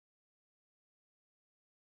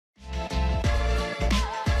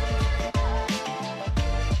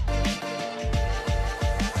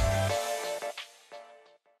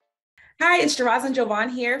Hi, it's Jarazan Jovan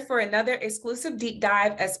here for another exclusive deep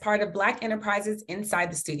dive as part of Black Enterprises Inside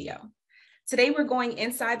the Studio. Today, we're going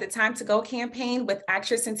inside the Time to Go campaign with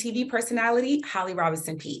actress and TV personality, Holly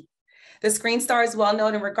Robinson Peete. The screen star is well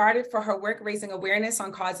known and regarded for her work raising awareness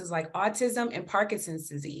on causes like autism and Parkinson's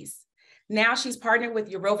disease. Now she's partnered with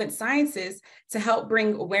Urovant Sciences to help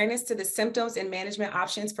bring awareness to the symptoms and management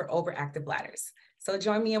options for overactive bladders. So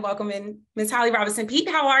join me in welcoming Ms. Holly Robinson Peete.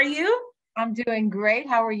 How are you? I'm doing great.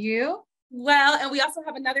 How are you? Well, and we also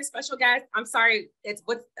have another special guest. I'm sorry,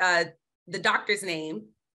 what's the doctor's name?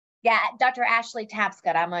 Yeah, Dr. Ashley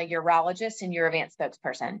Tapscott. I'm a urologist and Urovant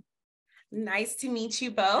spokesperson. Nice to meet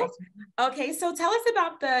you both. Okay, so tell us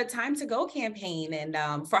about the Time to Go campaign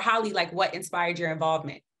and for Holly, like what inspired your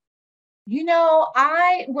involvement? You know,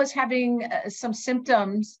 I was having some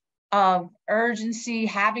symptoms of urgency,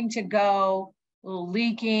 having to go, a little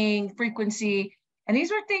leaking, frequency. And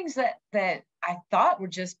these were things that I thought were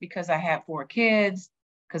just because I have 4 kids,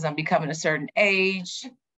 because I'm becoming a certain age.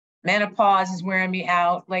 Menopause is wearing me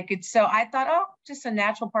out. So I thought, oh, just a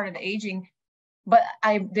natural part of aging. But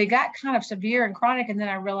they got kind of severe and chronic. And then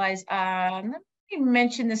I realized, let me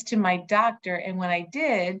mention this to my doctor. And when I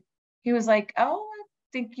did, he was like, oh, I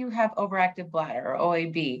think you have overactive bladder or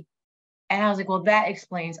OAB. And I was like, well, that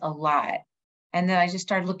explains a lot. And then I just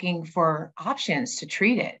started looking for options to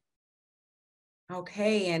treat it.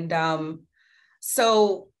 Okay, and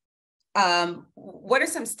what are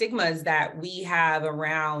some stigmas that we have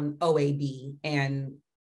around OAB, and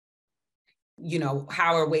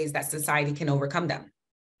how are ways that society can overcome them?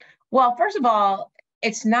 Well, first of all,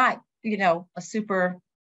 it's not a super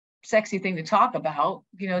sexy thing to talk about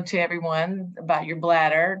to everyone about your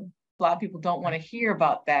bladder. A lot of people don't want to hear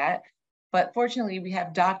about that, but fortunately we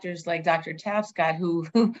have doctors like Dr. Tapscott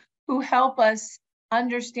who help us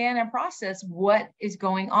understand and process what is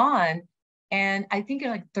going on. And I think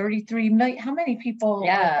like 33 million, how many people?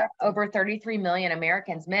 Yeah, over 33 million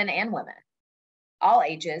Americans, men and women, all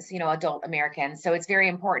ages, adult Americans. So it's very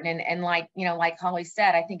important. And like Holly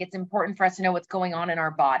said, I think it's important for us to know what's going on in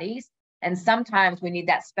our bodies. And sometimes we need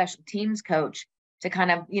that special teams coach to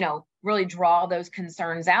kind of, really draw those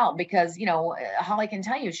concerns out because, Holly can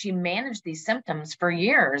tell you, she managed these symptoms for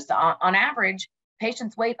years. On average,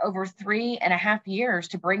 patients wait over 3.5 years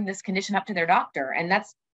to bring this condition up to their doctor. And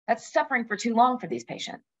that's suffering for too long for these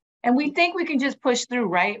patients. And we think we can just push through,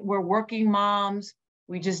 right? We're working moms.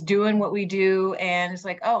 We just doing what we do. And it's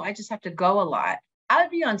like, oh, I just have to go a lot. I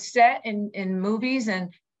would be on set in movies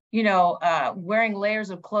and, wearing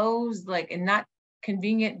layers of clothes, and not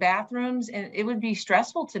convenient bathrooms. And it would be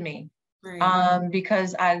stressful to me. Right.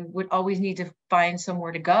 Because I would always need to find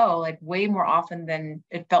somewhere to go, way more often than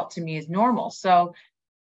it felt to me as normal. So,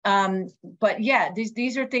 but yeah,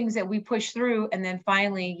 these are things that we push through. And then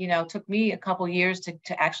finally, took me a couple years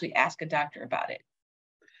to actually ask a doctor about it.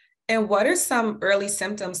 And what are some early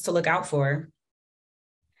symptoms to look out for?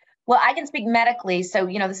 Well, I can speak medically. So,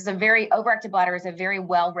 overactive bladder is a very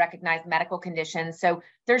well-recognized medical condition. So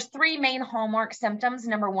there's 3 main hallmark symptoms.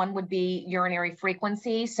 Number 1 would be urinary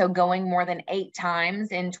frequency. So going more than 8 times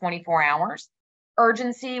in 24 hours.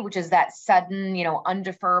 Urgency, which is that sudden,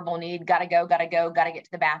 undeferrable need, gotta go, gotta get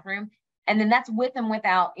to the bathroom. And then that's with and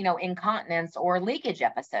without, incontinence or leakage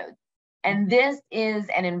episodes. And this is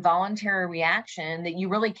an involuntary reaction that you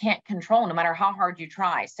really can't control no matter how hard you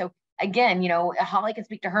try. So again, Holly can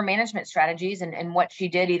speak to her management strategies and what she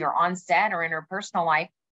did either on set or in her personal life,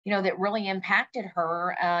 that really impacted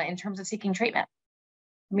her in terms of seeking treatment.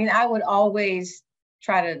 I mean, I would always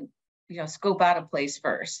try to, scope out a place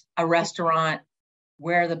first, a restaurant,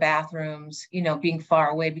 where are the bathrooms, being far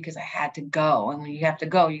away because I had to go. And when you have to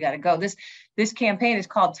go, you got to go. This campaign is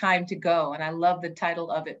called Time to Go. And I love the title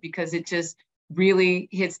of it because it just really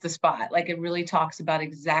hits the spot. It really talks about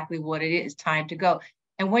exactly what it is, time to go.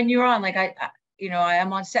 And when you're on, I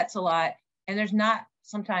am on sets a lot and there's not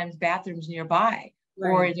sometimes bathrooms nearby,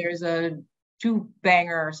 right, or there's a tube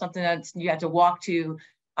banger or something that you have to walk to.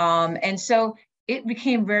 And so it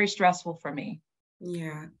became very stressful for me.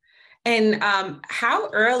 Yeah. And how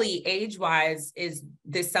early age-wise is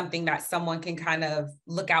this something that someone can kind of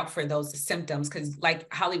look out for those symptoms? Because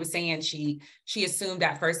like Holly was saying, she assumed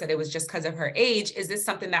at first that it was just because of her age. Is this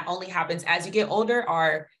something that only happens as you get older,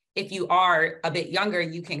 or if you are a bit younger,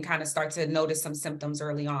 you can kind of start to notice some symptoms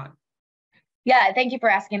early on? Yeah, thank you for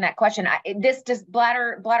asking that question.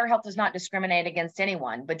 Bladder health does not discriminate against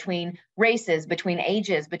anyone, between races, between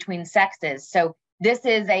ages, between sexes. So this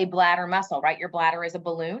is a bladder muscle, right? Your bladder is a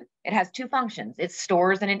balloon. It has 2 functions. It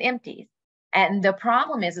stores and it empties. And the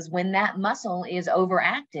problem is when that muscle is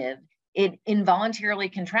overactive, it involuntarily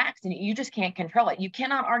contracts and you just can't control it. You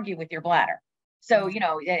cannot argue with your bladder. So, you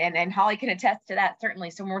know, and Holly can attest to that, certainly.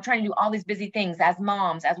 So when we're trying to do all these busy things as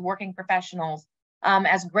moms, as working professionals,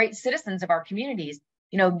 as great citizens of our communities,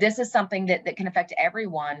 you know, this is something that can affect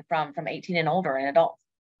everyone from 18 and older and adults.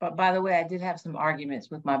 But by the way, I did have some arguments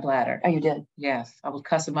with my bladder. Oh, you did? Yes, I was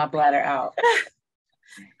cussing my bladder out.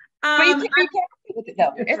 But you can't be careful with it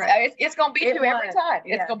though. It's going to beat you every time.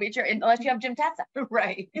 Yeah. It's going to beat you unless you have Jim Tessa.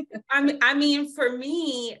 Right. I mean, for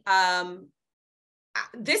me,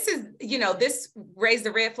 this is, you know, this raised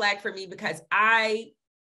a red flag for me because I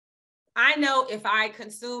know if I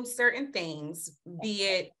consume certain things, be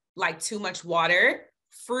it like too much water,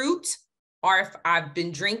 fruit, or if I've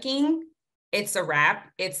been drinking, it's a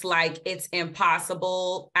wrap. It's like, it's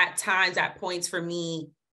impossible at times, at points for me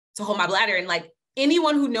to hold my bladder. And like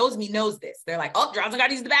anyone who knows me knows this. They're like, oh, Johnson got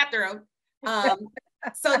to use the bathroom.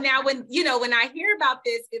 So now when, you know, when I hear about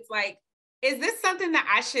this, it's like, is this something that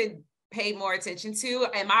I should pay more attention to?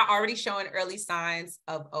 Am I already showing early signs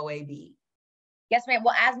of OAB? Yes, ma'am.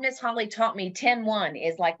 Well, as Miss Holly taught me, 10-1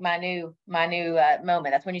 is like my new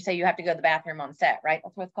moment. That's when you say you have to go to the bathroom on set, right?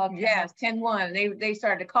 That's what it's called. Yes, 10-1. They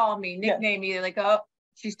started to call me, nickname me. They're like, oh,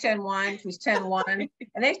 she's 10-1, she's 10-1.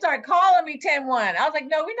 And they started calling me 10-1. I was like,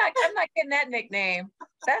 no, I'm not getting that nickname.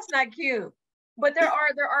 That's not cute. But there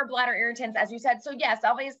are bladder irritants, as you said. So yes,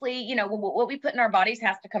 obviously, you know, what we put in our bodies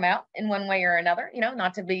has to come out in one way or another, you know,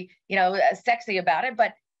 not to be, you know, sexy about it,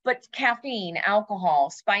 but caffeine, alcohol,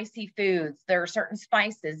 spicy foods, there are certain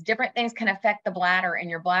spices, different things can affect the bladder and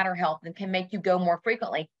your bladder health and can make you go more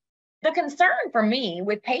frequently. The concern for me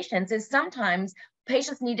with patients is sometimes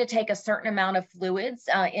patients need to take a certain amount of fluids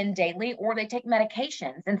in daily, or they take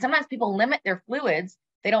medications. And sometimes people limit their fluids.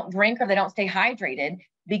 They don't drink or they don't stay hydrated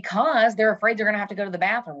because they're afraid they're going to have to go to the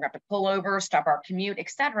bathroom, we have to pull over, stop our commute,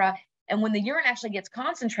 etc. And when the urine actually gets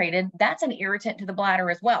concentrated, that's an irritant to the bladder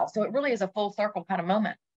as well. So it really is a full circle kind of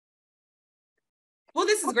moment. Well,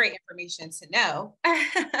 this is great information to know.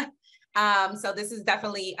 So this is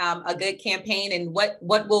definitely a good campaign. And what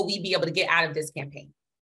will we be able to get out of this campaign?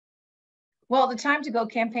 Well, the Time to Go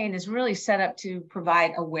campaign is really set up to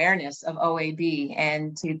provide awareness of OAB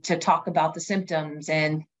and to talk about the symptoms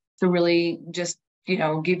and to really just, you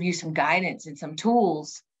know, give you some guidance and some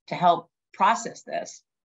tools to help process this.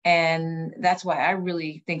 And that's why I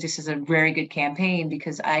really think this is a very good campaign,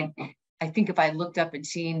 because I think if I looked up and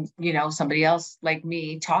seen, you know, somebody else like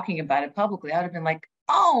me talking about it publicly, I would have been like,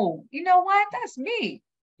 oh, you know what, that's me.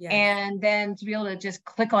 Yeah. And then to be able to just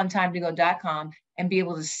click on timetogo.com and be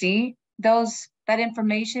able to see that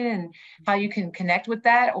information and how you can connect with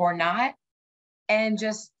that or not, and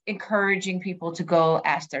just encouraging people to go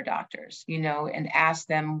ask their doctors, you know, and ask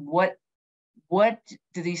them what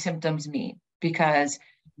do these symptoms mean? Because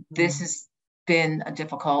this has been a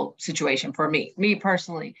difficult situation for me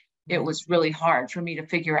personally. It was really hard for me to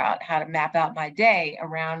figure out how to map out my day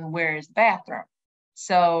around where is the bathroom.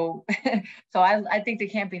 So I think the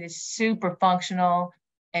campaign is super functional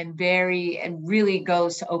and really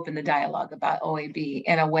goes to open the dialogue about OAB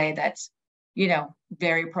in a way that's, you know,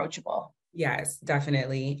 very approachable. Yes,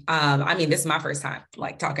 definitely. I mean, this is my first time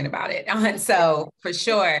like talking about it. So for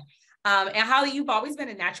sure. And Holly, you've always been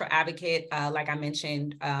a natural advocate, like I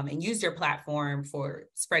mentioned, and used your platform for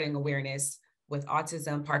spreading awareness with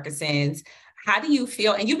autism, Parkinson's. How do you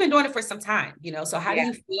feel? And you've been doing it for some time, you know, so how do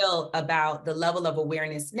you feel about the level of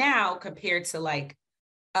awareness now compared to like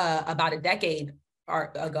about a decade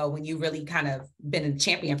ago when you really kind of been a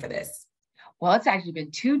champion for this? Well, it's actually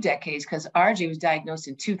been 2 decades because RJ was diagnosed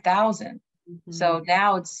in 2000. Mm-hmm. So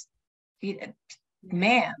now it's,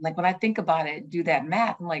 man, like when I think about it, do that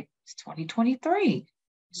math, I'm like, it's 2023.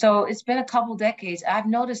 So it's been a couple decades. I've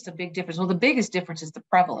noticed a big difference. Well, the biggest difference is the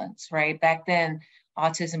prevalence, right? Back then,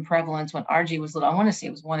 autism prevalence when RJ was little, I want to say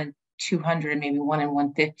it was 1 in 200, maybe 1 in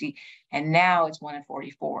 150. And now it's 1 in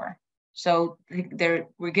 44. So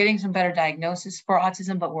we're getting some better diagnosis for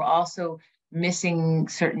autism, but we're also missing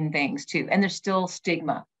certain things too. And there's still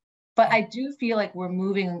stigma. But I do feel like we're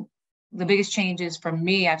moving, the biggest changes for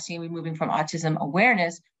me, I've seen we're moving from autism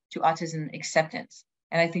awareness to autism acceptance.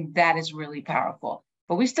 And I think that is really powerful.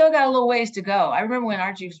 But we still got a little ways to go. I remember when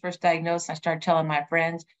RJ was first diagnosed, I started telling my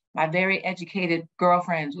friends, my very educated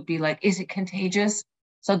girlfriends would be like, is it contagious?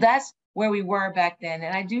 So that's where we were back then.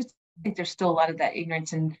 And I do think there's still a lot of that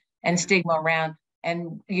ignorance and stigma around.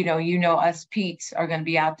 And, you know, us Peetes are going to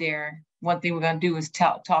be out there. One thing we're going to do is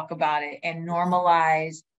talk about it and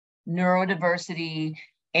normalize neurodiversity.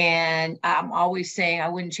 And I'm always saying I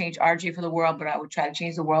wouldn't change RJ for the world, but I would try to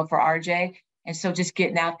change the world for RJ. And so just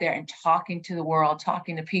getting out there and talking to the world,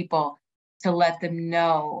 talking to people to let them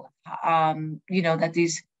know, you know, that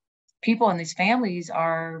these people in these families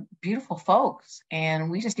are beautiful folks, and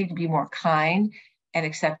we just need to be more kind and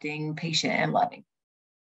accepting, patient, and loving.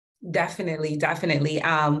 Definitely, definitely.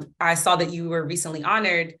 I saw that you were recently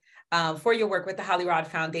honored for your work with the Holly Rod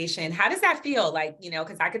Foundation. How does that feel? Like, you know,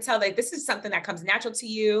 because I could tell like this is something that comes natural to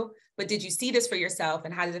you, but did you see this for yourself,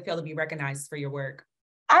 and how does it feel to be recognized for your work?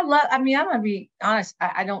 I'm gonna be honest,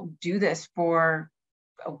 I don't do this for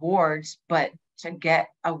awards, but to get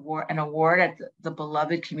an award at the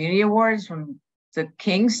Beloved Community Awards from the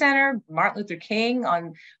King Center, Martin Luther King,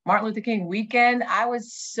 on Martin Luther King weekend, I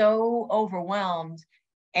was so overwhelmed.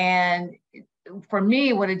 And for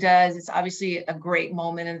me, what it does, it's obviously a great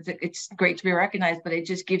moment, and it's great to be recognized, but it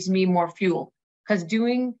just gives me more fuel, because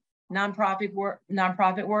doing nonprofit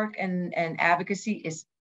work and advocacy is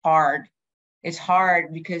hard. It's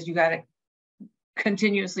hard because you got to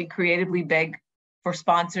continuously creatively beg for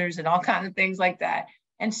sponsors and all kinds of things like that.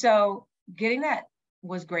 And so getting that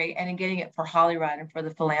was great. And then getting it for Holly Rod and for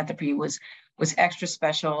the philanthropy was extra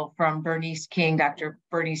special, from Bernice King, Dr.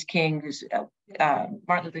 Bernice King, who's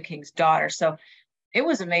Martin Luther King's daughter. So it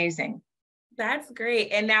was amazing. That's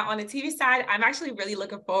great. And now on the TV side, I'm actually really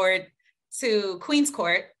looking forward to Queen's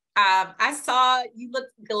Court. I saw you look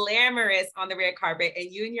glamorous on the red carpet,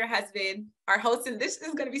 and you and your husband are hosting. This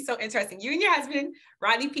is going to be so interesting. You and your husband,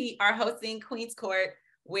 Rodney Peete, are hosting Queen's Court,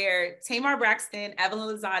 where Tamar Braxton,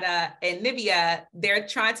 Evelyn Lozada, and Nivea, they're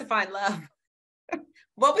trying to find love.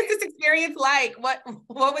 What was this experience like? What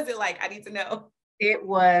was it like? I need to know. It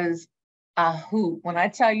was a hoot. When I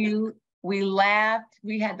tell you, we laughed.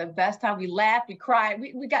 We had the best time. We laughed. We cried.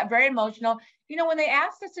 We got very emotional. You know, when they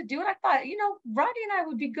asked us to do it, I thought, you know, Rodney and I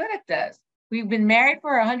would be good at this. We've been married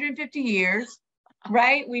for 150 years,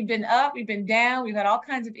 right? We've been up, we've been down, we've had all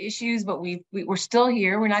kinds of issues, but we're still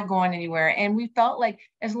here. We're not going anywhere. And we felt like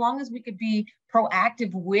as long as we could be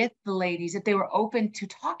proactive with the ladies, that they were open to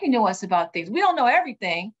talking to us about things. We don't know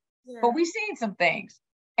everything, but we've seen some things.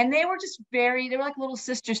 And they were just they were like little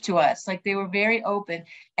sisters to us. Like, they were very open.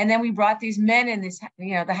 And then we brought these men in this,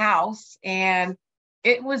 you know, the house, and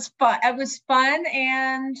it was fun. It was fun,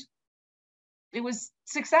 and it was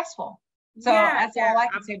successsul. So that's all I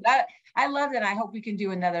can say. But I love it. I hope we can do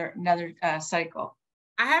another cycle.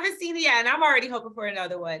 I haven't seen it yet, and I'm already hoping for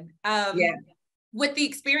another one. With the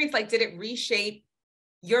experience, like, did it reshape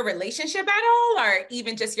your relationship at all, or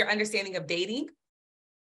even just your understanding of dating?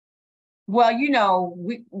 Well, you know,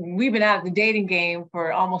 we've been out of the dating game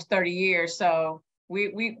for almost 30 years, so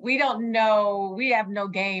we don't know, we have no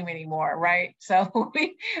game anymore, right? So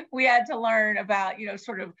we had to learn about, you know,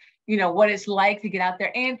 sort of, you know, what it's like to get out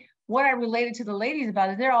there. And what I related to the ladies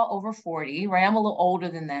about is they're all over 40, right? I'm a little older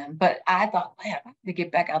than them, but I thought, man, I have to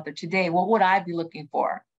get back out there today. What would I be looking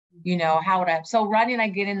for? You know, how would I? So Rodney and I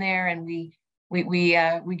get in there, and we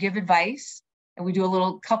give advice, and we do a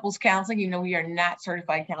little couples counseling. You know, we are not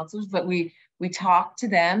certified counselors, but we talk to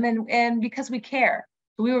them, and because we care.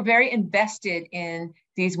 So we were very invested in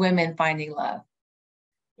these women finding love.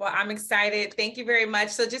 Well, I'm excited. Thank you very much.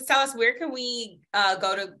 So just tell us, where can we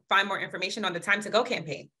go to find more information on the Time to Go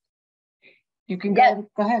campaign? You can go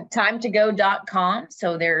ahead. Timetogo.com.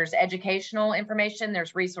 So there's educational information,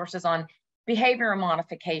 there's resources on behavioral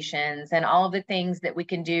modifications and all of the things that we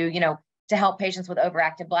can do, you know, to help patients with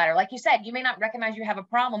overactive bladder. Like you said, you may not recognize you have a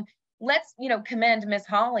problem. Let's, you know, commend Miss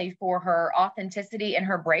Holly for her authenticity and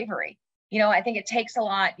her bravery. You know, I think it takes a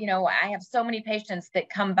lot. You know, I have so many patients that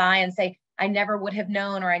come by and say, I never would have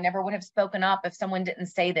known, or I never would have spoken up if someone didn't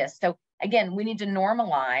say this. So again, we need to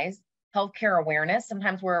normalize healthcare awareness.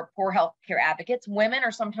 Sometimes we're poor healthcare advocates. Women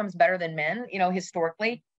are sometimes better than men, you know,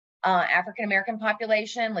 historically. African-American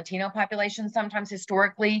population, Latino population, sometimes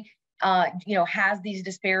historically, you know, has these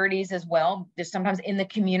disparities as well. There's sometimes in the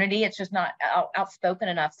community, it's just not outspoken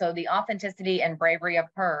enough. So the authenticity and bravery of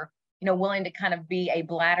her, you know, willing to kind of be a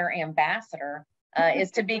bladder ambassador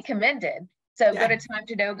is to be commended. So go to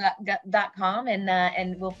timetogo.com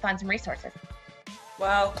and we'll find some resources.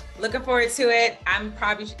 Well, looking forward to it. I'm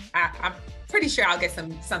pretty sure I'll get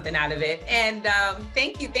something out of it. And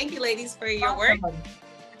thank you ladies for your work.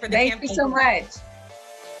 Thank you so much.